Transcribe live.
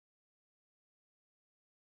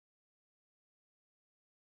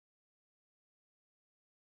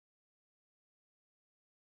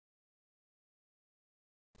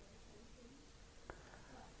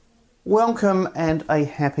Welcome and a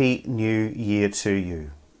happy new year to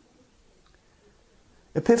you.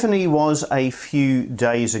 Epiphany was a few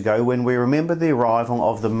days ago when we remember the arrival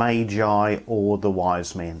of the Magi or the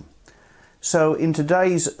Wise Men. So in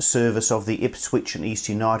today's service of the Ipswich and East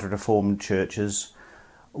United Reformed Churches,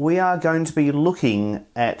 we are going to be looking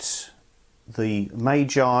at the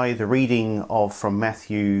Magi, the reading from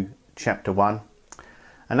Matthew chapter 1.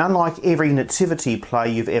 And unlike every nativity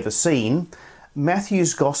play you've ever seen,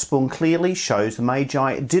 Matthew's Gospel clearly shows the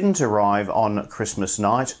Magi didn't arrive on Christmas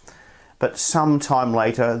night, but some time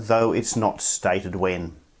later, though it's not stated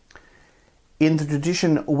when. In the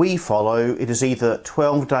tradition we follow, it is either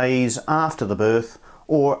 12 days after the birth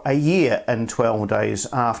or a year and 12 days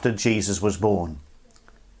after Jesus was born.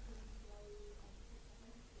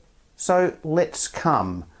 So let's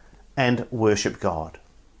come and worship God.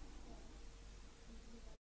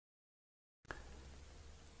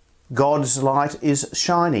 God's light is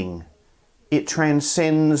shining. It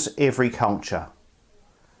transcends every culture.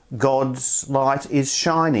 God's light is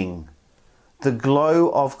shining. The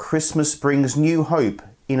glow of Christmas brings new hope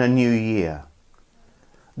in a new year.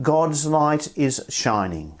 God's light is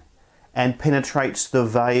shining and penetrates the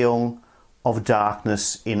veil of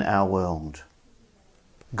darkness in our world.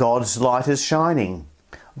 God's light is shining,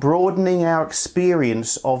 broadening our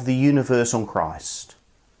experience of the universal Christ.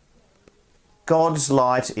 God's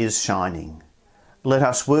light is shining. Let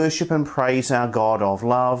us worship and praise our God of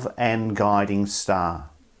love and guiding star.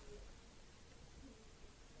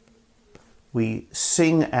 We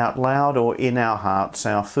sing out loud or in our hearts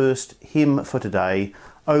our first hymn for today,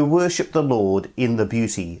 O worship the Lord in the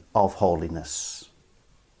beauty of holiness.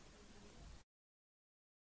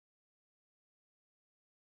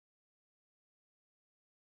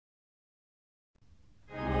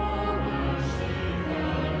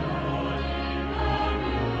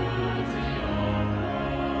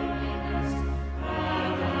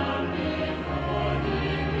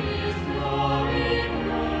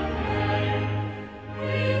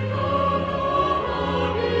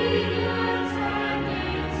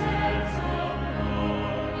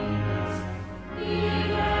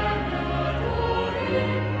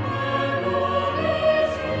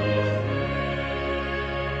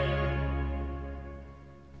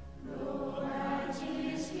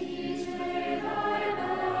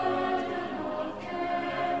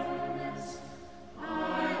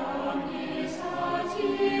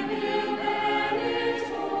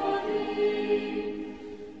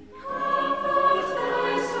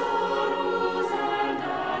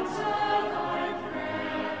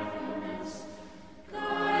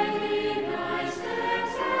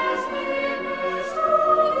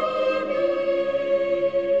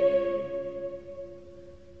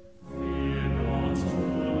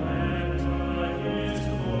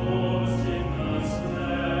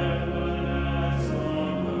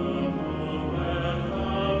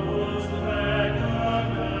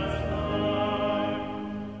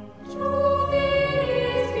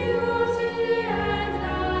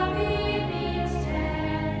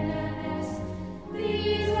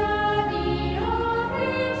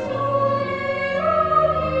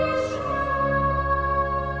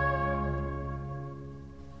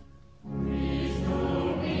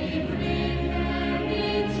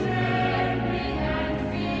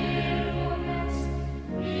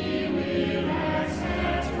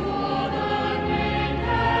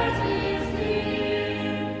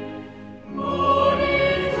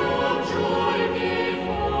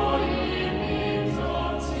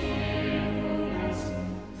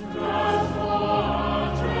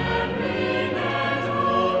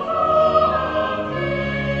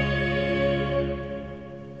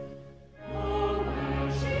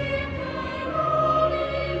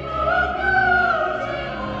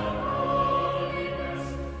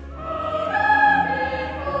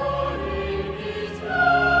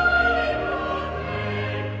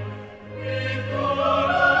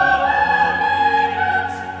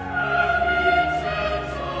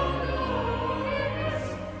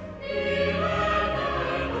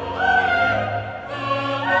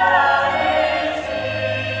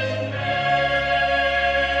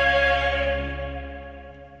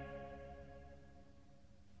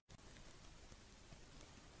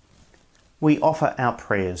 We offer our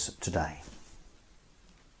prayers today.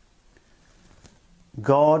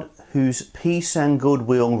 God, whose peace and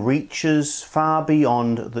goodwill reaches far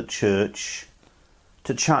beyond the church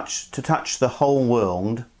to touch the whole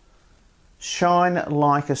world, shine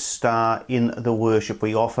like a star in the worship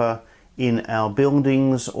we offer in our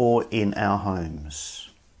buildings or in our homes.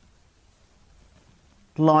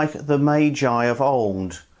 Like the Magi of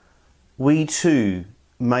old, we too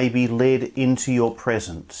may be led into your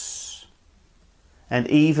presence. and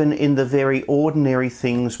even in the very ordinary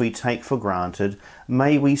things we take for granted,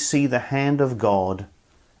 may we see the hand of God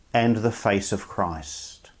and the face of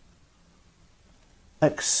Christ.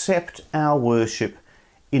 Accept our worship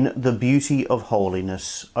in the beauty of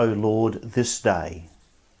holiness, O Lord, this day.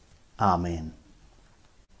 Amen.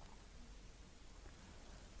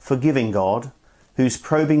 Forgiving God, whose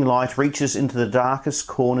probing light reaches into the darkest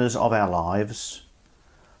corners of our lives,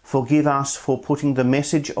 forgive us for putting the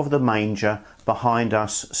message of the manger behind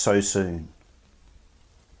us so soon,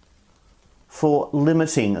 for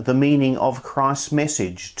limiting the meaning of Christ's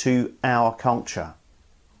message to our culture,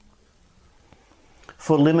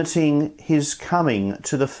 for limiting his coming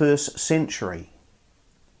to the first century.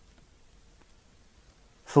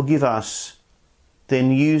 Forgive us,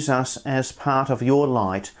 then use us as part of your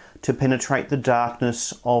light to penetrate the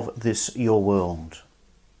darkness of this your world.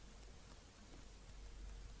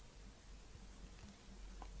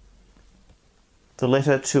 The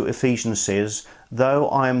letter to Ephesians says, "Though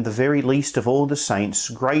I am the very least of all the saints,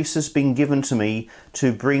 grace has been given to me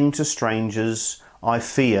to bring to strangers, I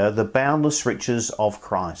fear, the boundless riches of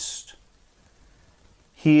Christ."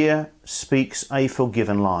 Here speaks a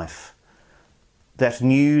forgiven life. That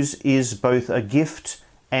news is both a gift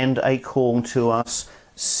and a call to us.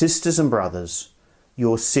 Sisters and brothers,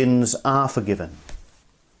 your sins are forgiven.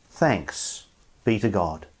 Thanks be to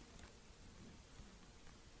God.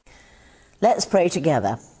 Let's pray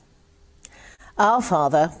together. Our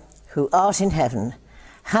Father, who art in heaven,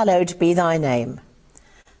 hallowed be thy name.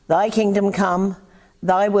 Thy kingdom come,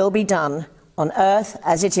 thy will be done, on earth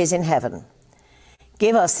as it is in heaven.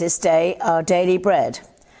 Give us this day our daily bread,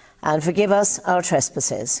 and forgive us our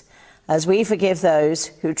trespasses, as we forgive those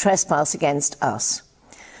who trespass against us.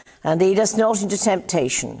 And lead us not into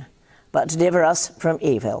temptation, but deliver us from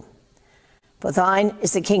evil. For thine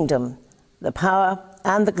is the kingdom, the power,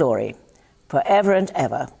 and the glory, for ever and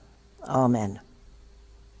ever. Amen.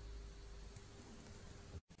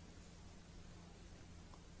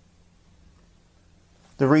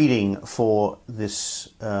 The reading for this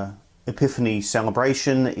Epiphany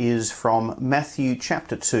celebration is from Matthew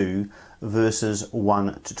chapter 2, verses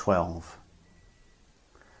 1 to 12.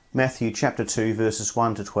 Matthew chapter 2, verses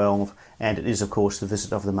 1 to 12, and it is, of course, the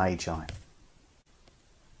visit of the Magi.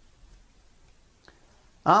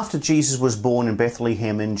 After Jesus was born in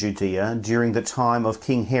Bethlehem in Judea, during the time of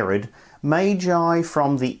King Herod, Magi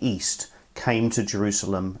from the east came to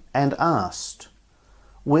Jerusalem and asked,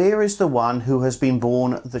 "Where is the one who has been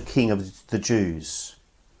born the King of the Jews?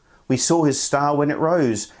 We saw his star when it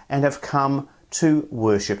rose and have come to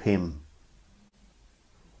worship him."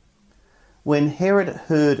 When Herod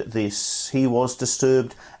heard this, he was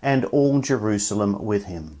disturbed, and all Jerusalem with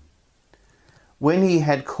him. When he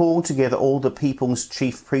had called together all the people's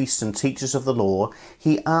chief priests and teachers of the law,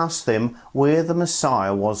 he asked them where the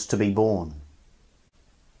Messiah was to be born.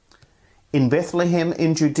 "In Bethlehem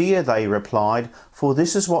in Judea," they replied, "for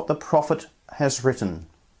this is what the prophet has written.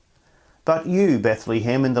 But you,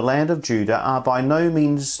 Bethlehem, in the land of Judah, are by no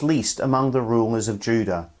means least among the rulers of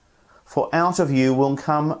Judah. For out of you will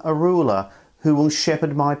come a ruler who will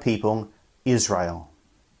shepherd my people, Israel."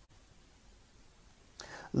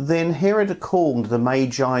 Then Herod called the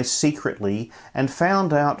Magi secretly and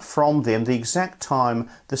found out from them the exact time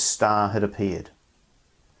the star had appeared.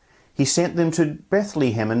 He sent them to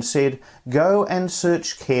Bethlehem and said, "Go and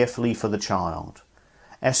search carefully for the child.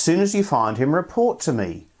 As soon as you find him, report to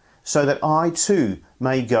me, so that I too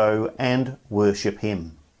may go and worship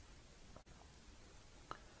him."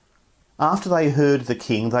 After they heard the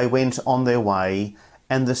king, they went on their way,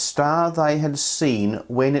 and the star they had seen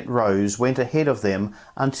when it rose went ahead of them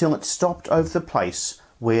until it stopped over the place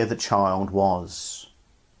where the child was.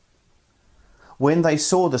 When they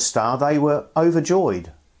saw the star, they were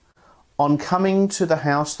overjoyed. On coming to the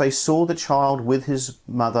house, they saw the child with his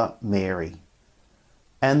mother Mary,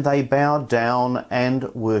 and they bowed down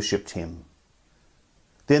and worshipped him.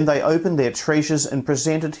 Then they opened their treasures and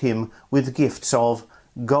presented him with gifts of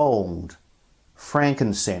gold,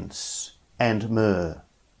 frankincense, and myrrh.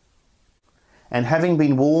 And having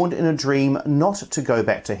been warned in a dream not to go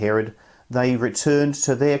back to Herod, they returned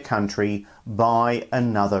to their country by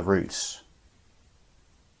another route.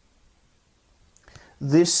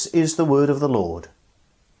 This is the word of the Lord.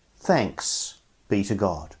 Thanks be to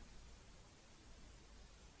God.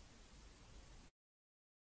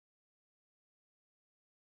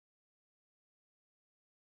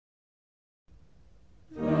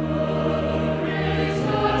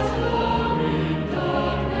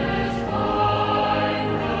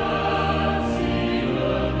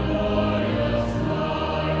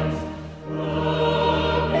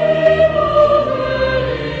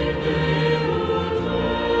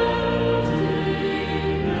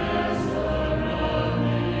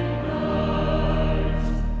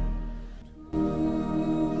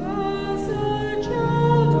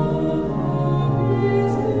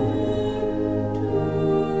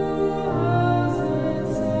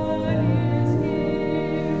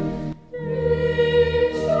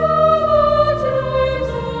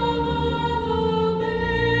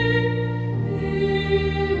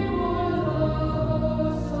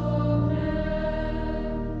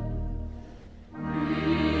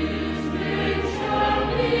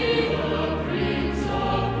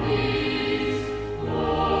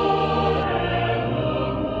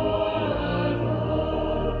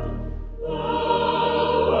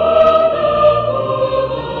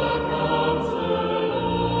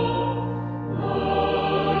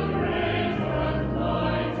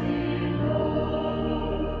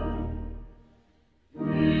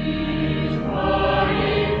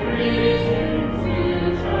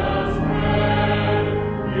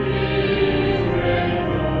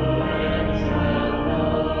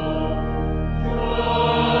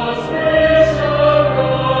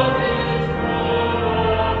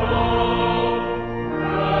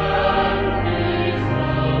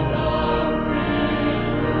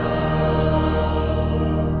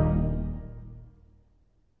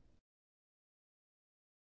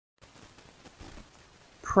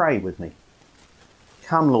 pray with me?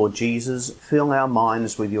 Come, Lord Jesus, fill our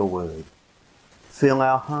minds with your word. Fill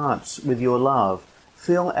our hearts with your love.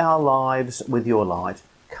 Fill our lives with your light.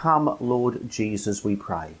 Come, Lord Jesus, we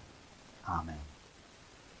pray. Amen.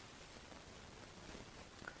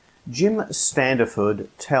 Jim Standerford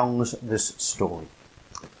tells this story.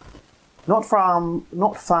 Not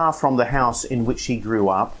far from the house in which he grew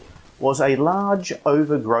up was a large,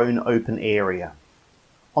 overgrown open area.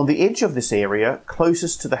 On the edge of this area,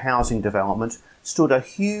 closest to the housing development, stood a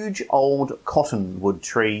huge old cottonwood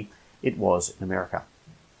tree. It was in America.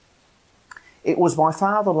 It was by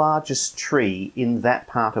far the largest tree in that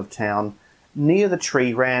part of town. Near the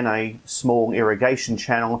tree ran a small irrigation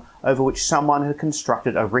channel over which someone had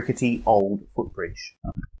constructed a rickety old footbridge.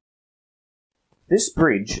 This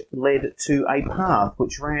bridge led to a path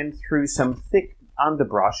which ran through some thick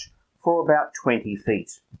underbrush for about 20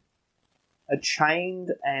 feet. A chained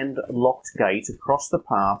and locked gate across the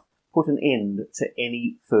path put an end to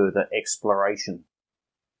any further exploration.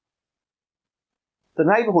 The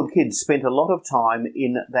neighbourhood kids spent a lot of time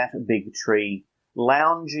in that big tree,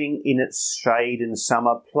 lounging in its shade in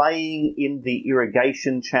summer, playing in the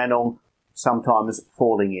irrigation channel, sometimes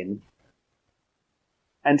falling in,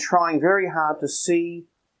 and trying very hard to see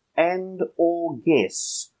and or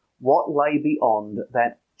guess what lay beyond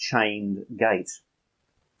that chained gate.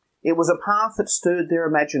 It was a path that stirred their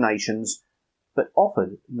imaginations, but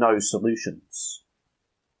offered no solutions.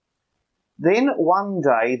 Then one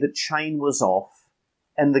day the chain was off,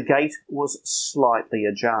 and the gate was slightly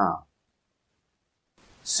ajar.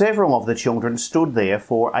 Several of the children stood there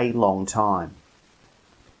for a long time.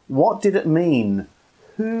 What did it mean?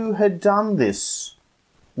 Who had done this?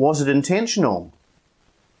 Was it intentional?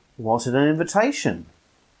 Was it an invitation?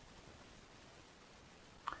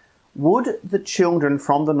 Would the children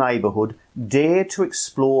from the neighbourhood dare to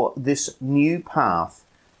explore this new path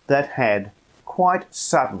that had quite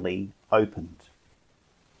suddenly opened?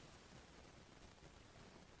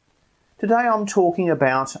 Today I'm talking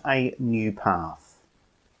about a new path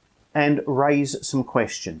and raise some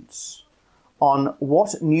questions on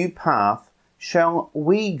what new path shall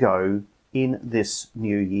we go in this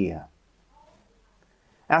new year.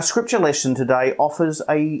 Our scripture lesson today offers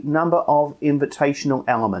a number of invitational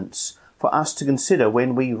elements for us to consider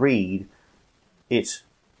when we read it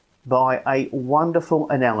by a wonderful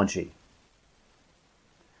analogy.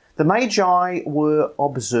 The Magi were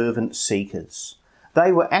observant seekers.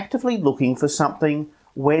 They were actively looking for something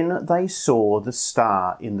when they saw the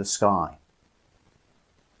star in the sky.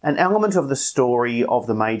 An element of the story of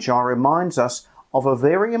the Magi reminds us of a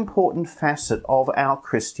very important facet of our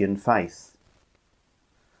Christian faith.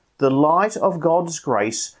 The light of God's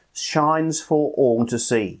grace shines for all to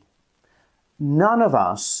see. None of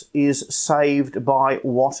us is saved by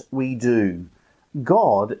what we do.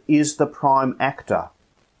 God is the prime actor,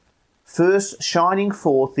 first shining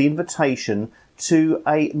forth the invitation to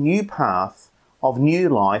a new path of new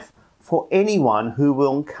life for anyone who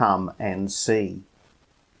will come and see.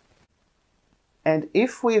 And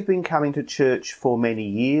if we have been coming to church for many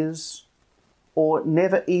years, or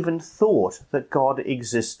never even thought that God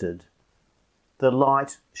existed, the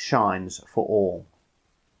light shines for all.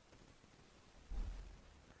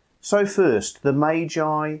 So first, the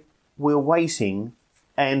Magi were waiting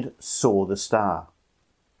and saw the star.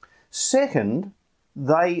 Second,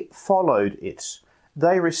 they followed it.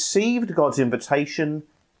 They received God's invitation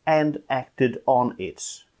and acted on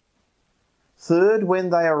it. Third,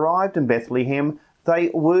 when they arrived in Bethlehem, they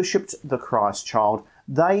worshipped the Christ child.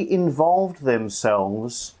 They involved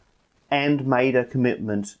themselves and made a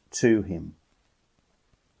commitment to him.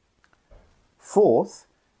 Fourth,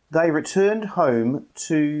 they returned home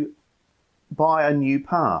by a new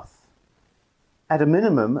path. At a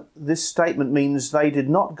minimum, this statement means they did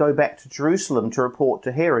not go back to Jerusalem to report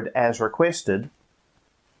to Herod as requested,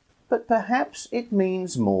 but perhaps it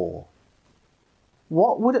means more.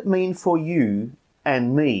 What would it mean for you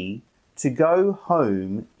and me to go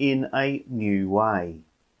home in a new way?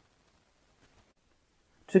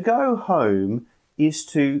 To go home is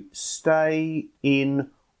to stay in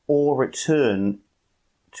or return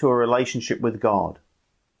to a relationship with God.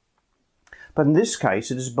 But in this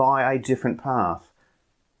case, it is by a different path.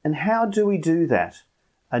 And how do we do that?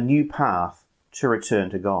 A new path to return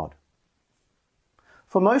to God.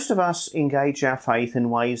 For most of us engage our faith in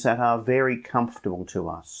ways that are very comfortable to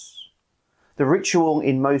us. The ritual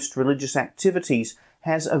in most religious activities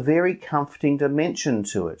has a very comforting dimension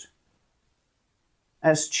to it.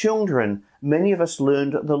 As children, many of us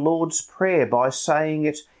learned the Lord's Prayer by saying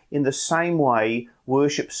it in the same way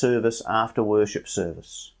worship service after worship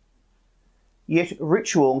service. Yet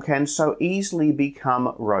ritual can so easily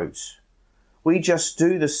become rote. We just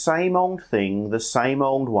do the same old thing the same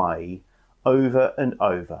old way over and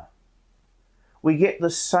over. We get the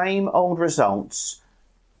same old results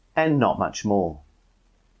and not much more.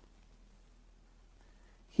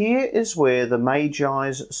 Here is where the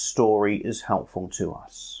Magi's story is helpful to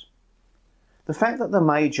us. The fact that the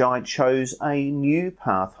Magi chose a new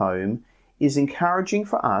path home is encouraging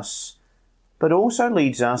for us, but also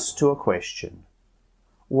leads us to a question.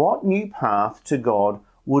 What new path to God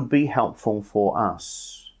would be helpful for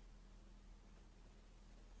us?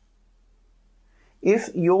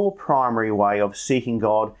 If your primary way of seeking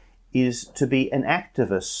God is to be an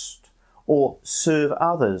activist or serve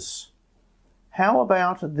others, how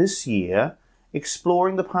about this year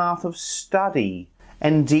exploring the path of study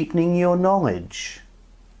and deepening your knowledge?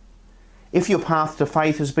 If your path to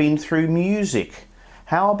faith has been through music,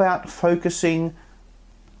 how about focusing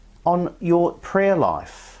on your prayer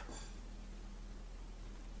life?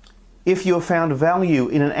 If you have found value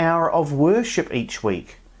in an hour of worship each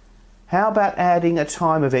week, how about adding a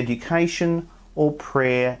time of education or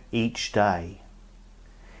prayer each day?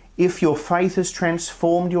 If your faith has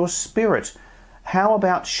transformed your spirit, how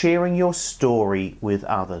about sharing your story with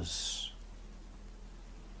others?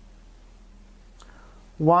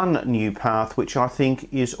 One new path which I think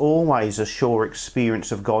is always a sure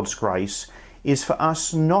experience of God's grace is for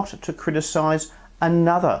us not to criticise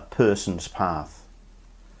another person's path,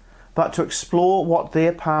 but to explore what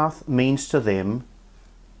their path means to them.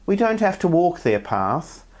 We don't have to walk their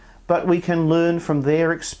path, but we can learn from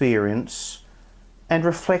their experience and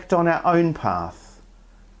reflect on our own path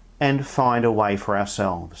and find a way for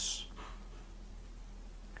ourselves.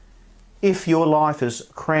 If your life is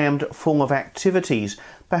crammed full of activities,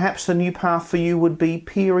 perhaps the new path for you would be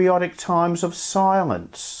periodic times of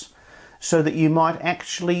silence, so that you might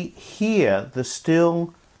actually hear the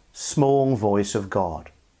still, small voice of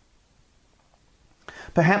God.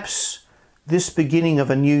 Perhaps this beginning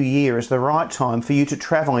of a new year is the right time for you to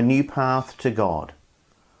travel a new path to God.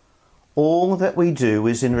 All that we do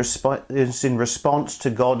is in response to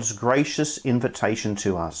God's gracious invitation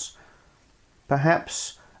to us.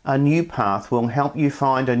 Perhaps a new path will help you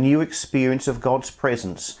find a new experience of God's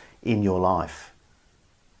presence in your life.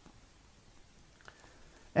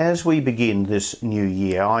 As we begin this new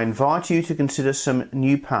year, I invite you to consider some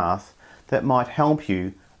new path that might help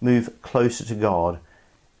you move closer to God,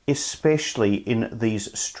 especially in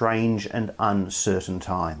these strange and uncertain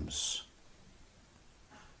times.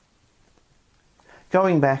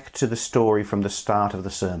 Going back to the story from the start of the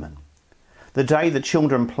sermon, the day the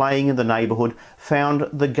children playing in the neighbourhood found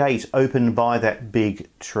the gate opened by that big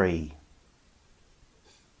tree.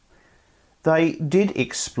 They did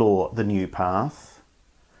explore the new path,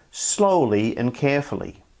 slowly and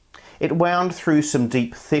carefully. It wound through some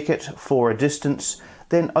deep thicket for a distance,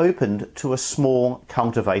 then opened to a small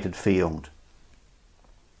cultivated field.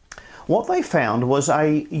 What they found was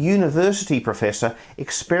a university professor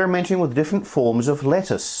experimenting with different forms of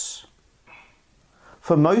lettuce.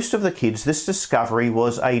 For most of the kids, this discovery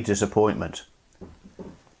was a disappointment.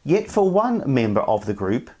 Yet for one member of the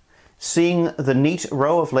group, seeing the neat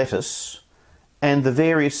row of lettuce and the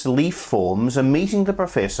various leaf forms and meeting the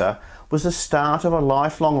professor was the start of a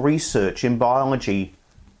lifelong research in biology.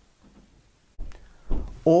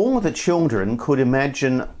 All the children could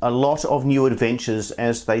imagine a lot of new adventures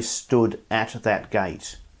as they stood at that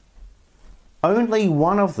gate. Only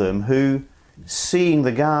one of them who, seeing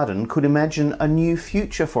the garden, could imagine a new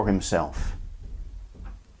future for himself.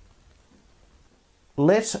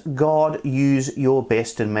 Let God use your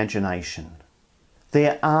best imagination.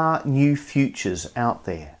 There are new futures out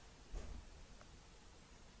there.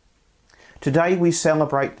 Today we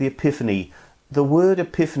celebrate the Epiphany. The word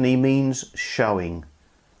Epiphany means showing.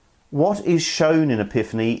 What is shown in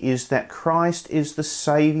Epiphany is that Christ is the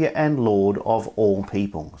Saviour and Lord of all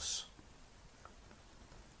peoples.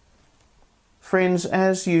 Friends,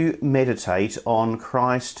 as you meditate on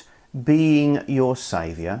Christ being your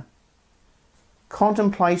Saviour,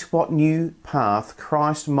 contemplate what new path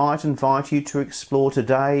Christ might invite you to explore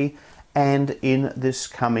today and in this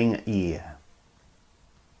coming year.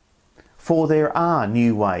 For there are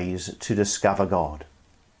new ways to discover God.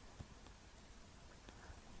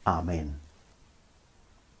 Amen.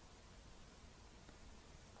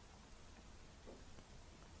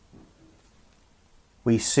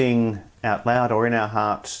 We sing out loud or in our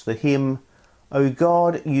hearts the hymn, O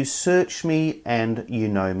God, you search me and you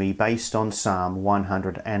know me, based on Psalm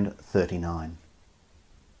 139.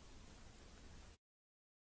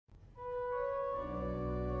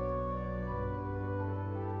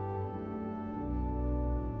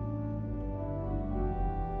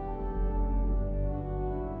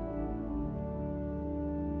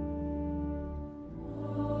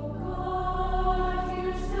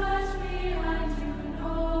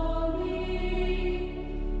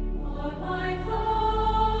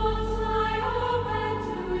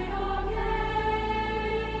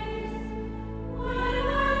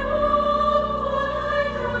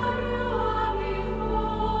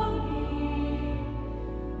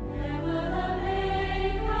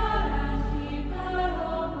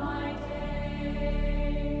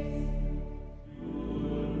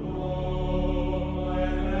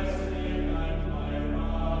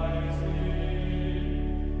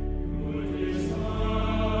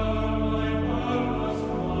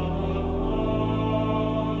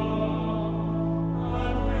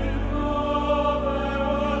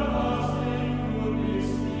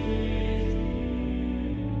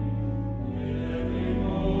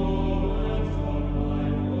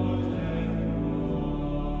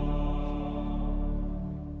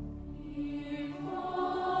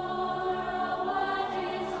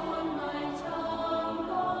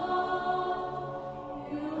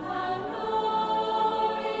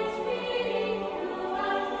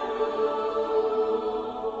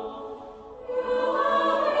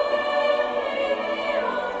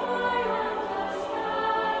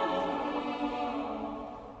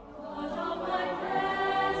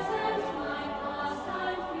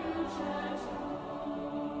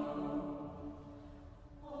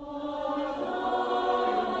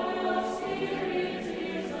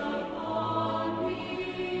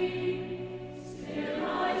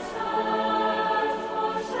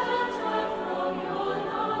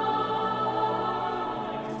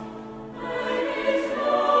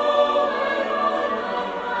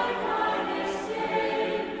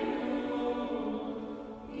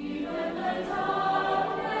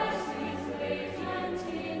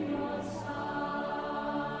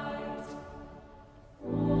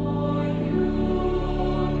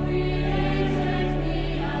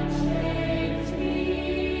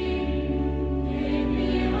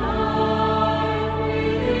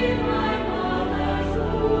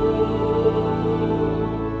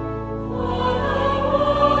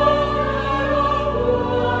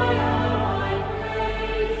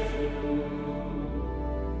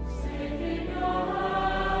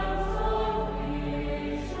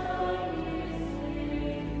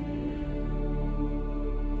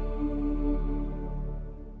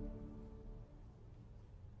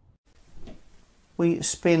 we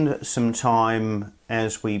spend some time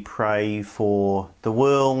as we pray for the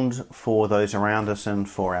world, for those around us and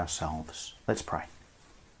for ourselves. Let's pray.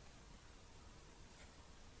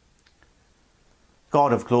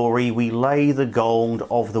 God of glory, we lay the gold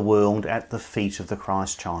of the world at the feet of the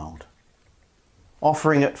Christ child,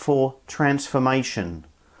 offering it for transformation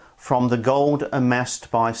from the gold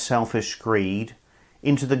amassed by selfish greed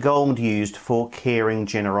into the gold used for caring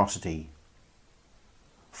generosity,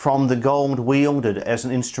 from the gold wielded as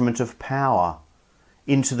an instrument of power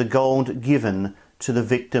into the gold given to the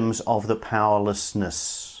victims of the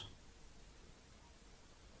powerlessness.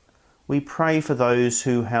 We pray for those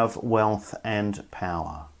who have wealth and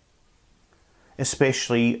power,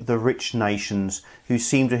 especially the rich nations who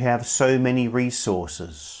seem to have so many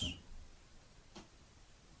resources.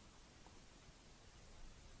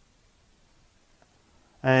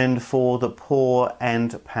 And for the poor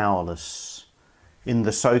and powerless in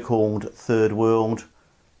the so-called third world,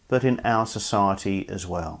 but in our society as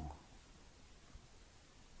well.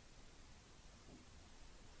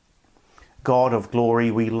 God of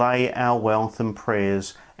glory, we lay our wealth and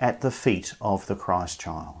prayers at the feet of the Christ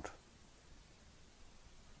child.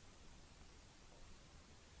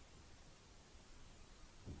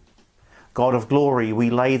 God of glory,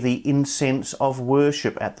 we lay the incense of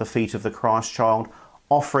worship at the feet of the Christ child,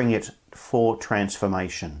 offering it for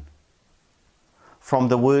transformation. From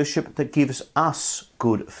the worship that gives us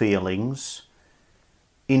good feelings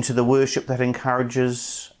into the worship that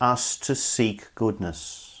encourages us to seek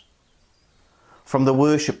goodness. From the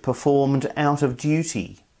worship performed out of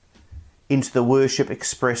duty into the worship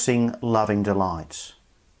expressing loving delight.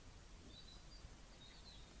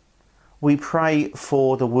 We pray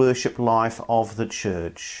for the worship life of the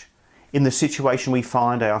Church in the situation we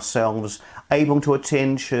find ourselves able to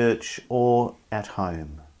attend church or at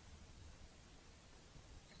home.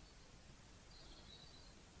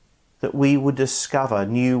 That we would discover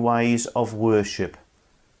new ways of worship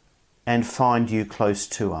and find you close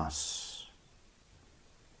to us.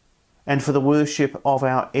 And for the worship of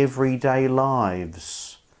our everyday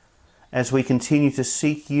lives as we continue to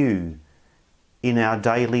seek you in our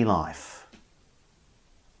daily life.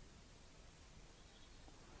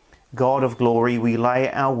 God of glory, we lay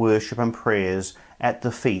our worship and prayers at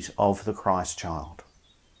the feet of the Christ child.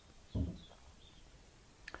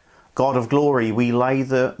 God of glory, we lay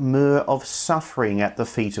the myrrh of suffering at the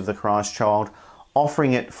feet of the Christ child,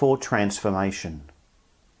 offering it for transformation.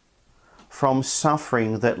 From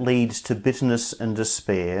suffering that leads to bitterness and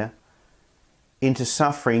despair, into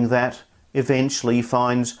suffering that eventually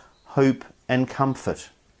finds hope and comfort.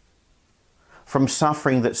 From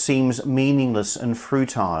suffering that seems meaningless and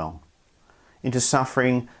futile, into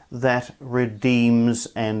suffering that redeems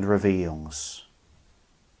and reveals.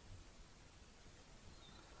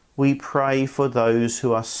 We pray for those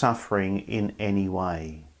who are suffering in any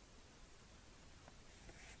way.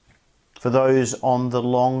 For those on the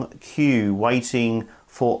long queue waiting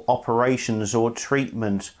for operations or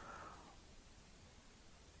treatment.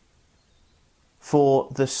 For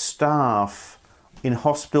the staff in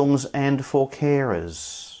hospitals and for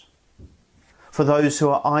carers. For those who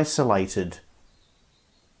are isolated.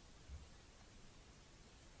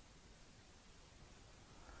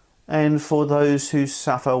 And for those who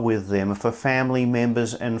suffer with them, for family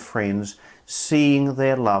members and friends, seeing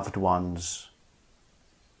their loved ones,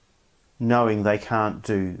 knowing they can't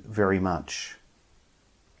do very much.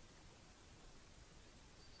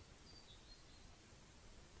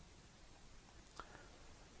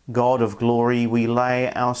 God of glory, we lay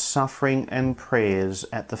our suffering and prayers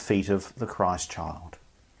at the feet of the Christ child.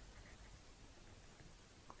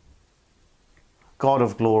 God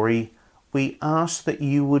of glory, we ask that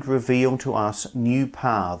you would reveal to us new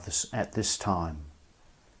paths at this time.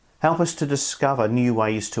 Help us to discover new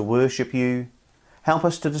ways to worship you. Help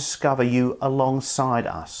us to discover you alongside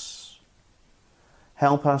us.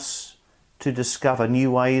 Help us to discover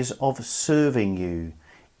new ways of serving you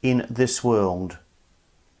in this world.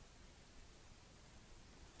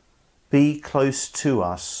 Be close to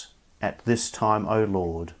us at this time, O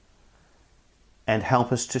Lord, and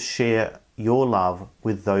help us to share your love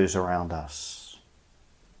with those around us.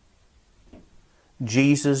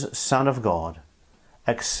 Jesus, Son of God,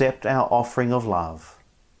 accept our offering of love.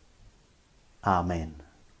 Amen.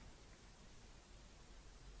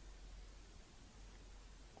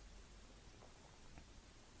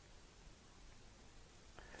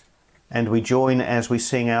 And we join as we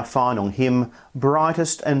sing our final hymn,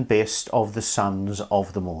 Brightest and Best of the Sons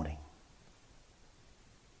of the Morning.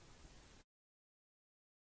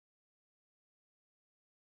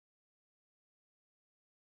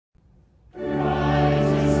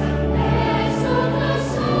 Brightest and best of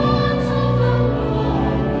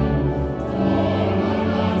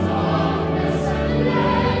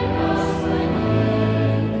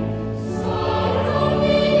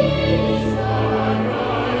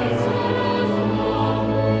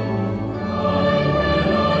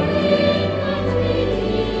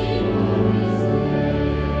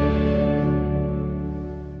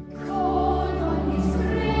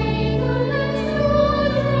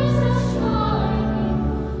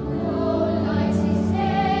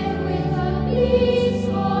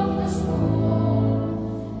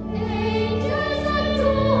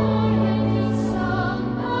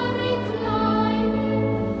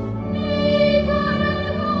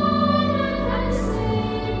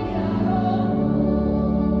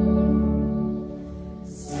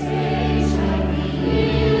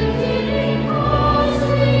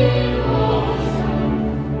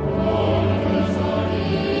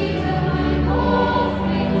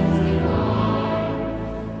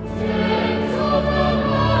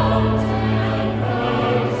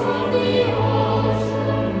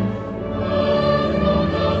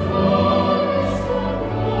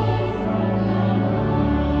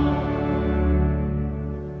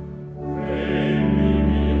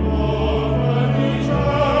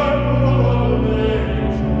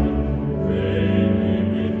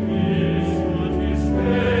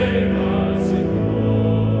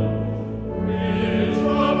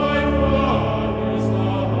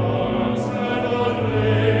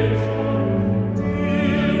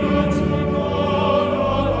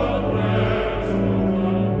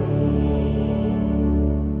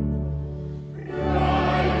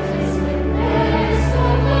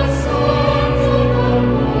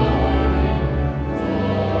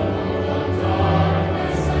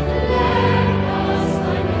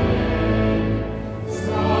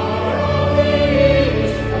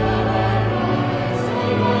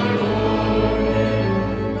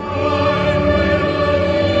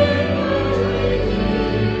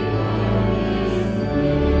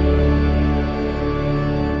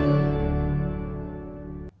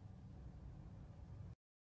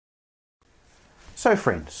So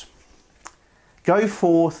friends, go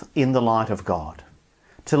forth in the light of God,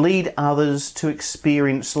 to lead others to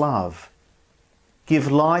experience love. Give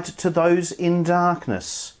light to those in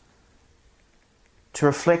darkness, to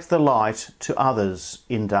reflect the light to others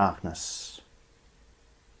in darkness.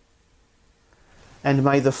 And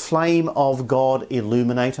may the flame of God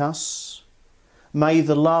illuminate us. May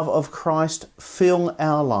the love of Christ fill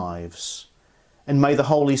our lives. And may the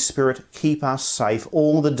Holy Spirit keep us safe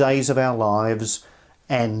all the days of our lives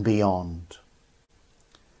and beyond.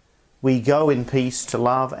 We go in peace to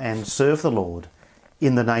love and serve the Lord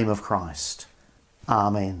in the name of Christ.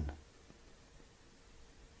 Amen.